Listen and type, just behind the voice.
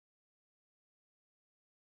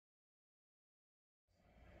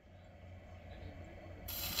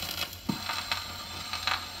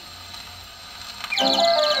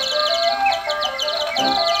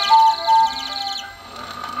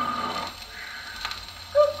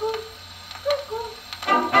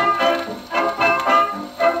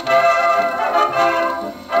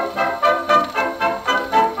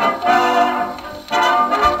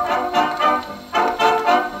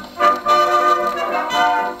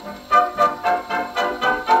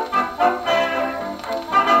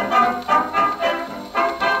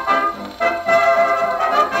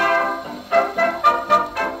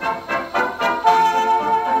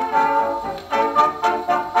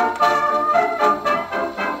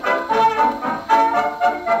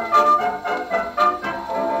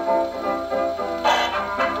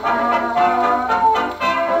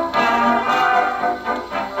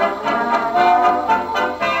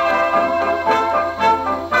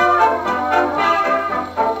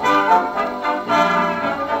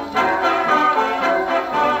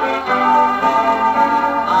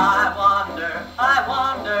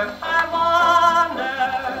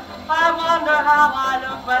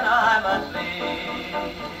I'm asleep.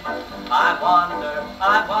 I wonder,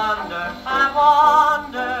 I wonder, I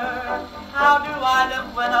wonder, how do I look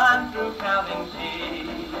when I'm through counting sheep?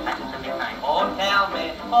 Oh, tell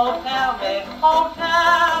me, oh, tell me, oh,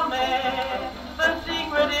 tell me, the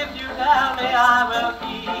secret if you tell me I will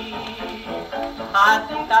keep. I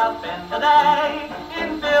think I'll spend the day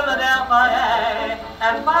in Philadelphia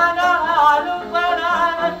and find out how I look when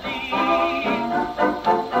I'm asleep.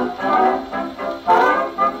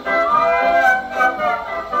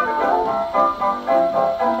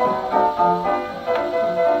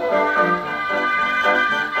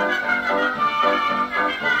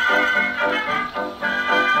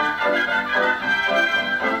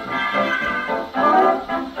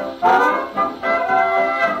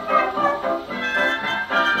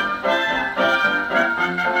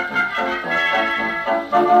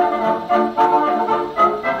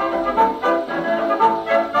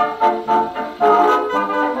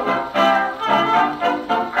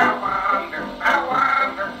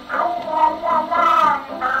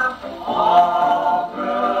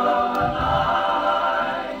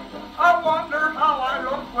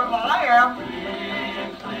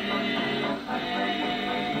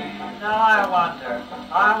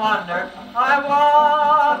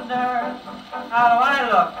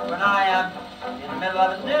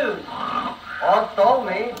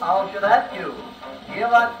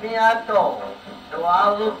 So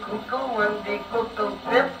I'll look cuckoo when the cuckoo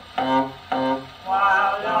fits.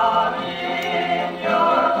 While you're in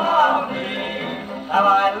your morning, now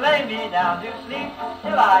I lay me down to sleep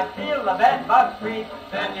till I feel the bed bugs creep.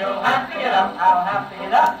 Then you'll have to get up, I'll have to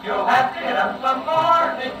get up, you'll have to get up some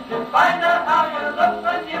morning to find out.